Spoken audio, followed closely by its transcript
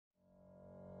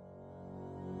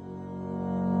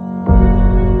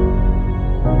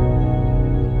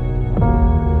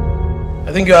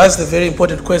I think you asked a very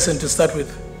important question to start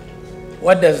with.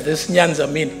 What does this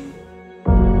Nyanza mean?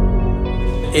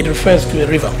 It refers to a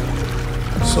river.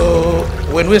 So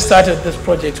when we started this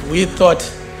project, we thought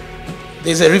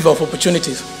there's a river of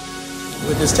opportunities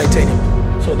with this titanium.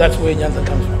 So that's where Nyanza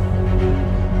comes from.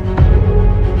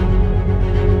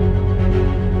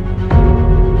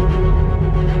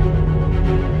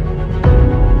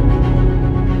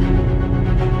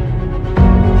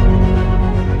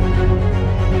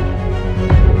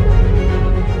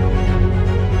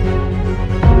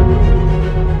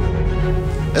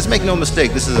 Let's make no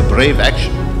mistake, this is a brave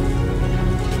action.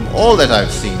 From all that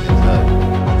I've seen and heard,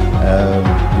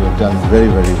 you have done very,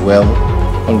 very well.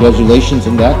 Congratulations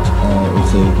on that.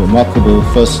 It's a remarkable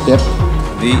first step.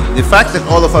 The fact that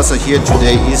all of us are here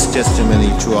today is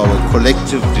testimony to our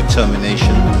collective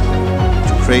determination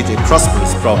to create a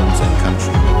prosperous province and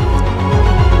country.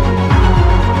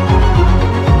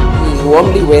 We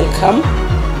warmly welcome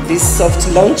this soft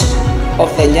launch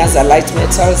of the Nyanza Light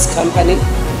Metals company,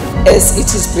 as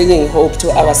it is bringing hope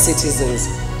to our citizens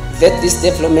that this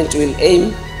development will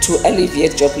aim to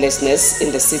alleviate joblessness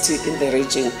in the city, in the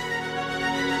region.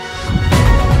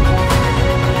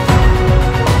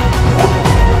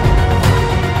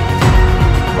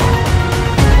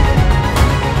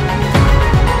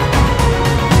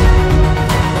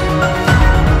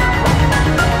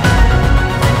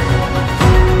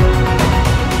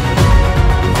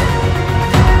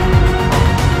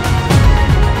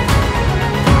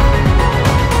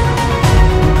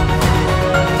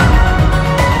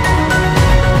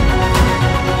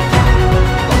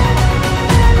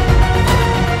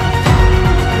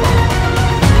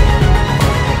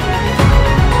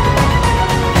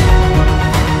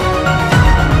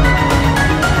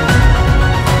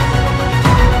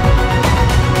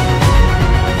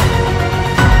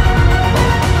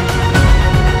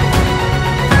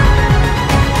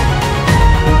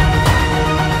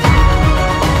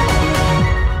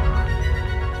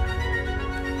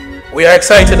 We are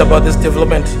excited about this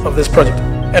development of this project.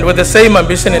 And with the same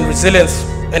ambition and resilience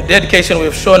and dedication we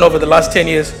have shown over the last 10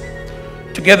 years,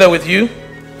 together with you,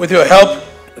 with your help,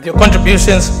 with your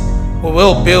contributions, we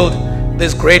will build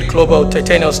this great global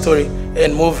titanium story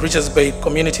and move Richards Bay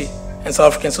community and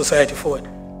South African society forward.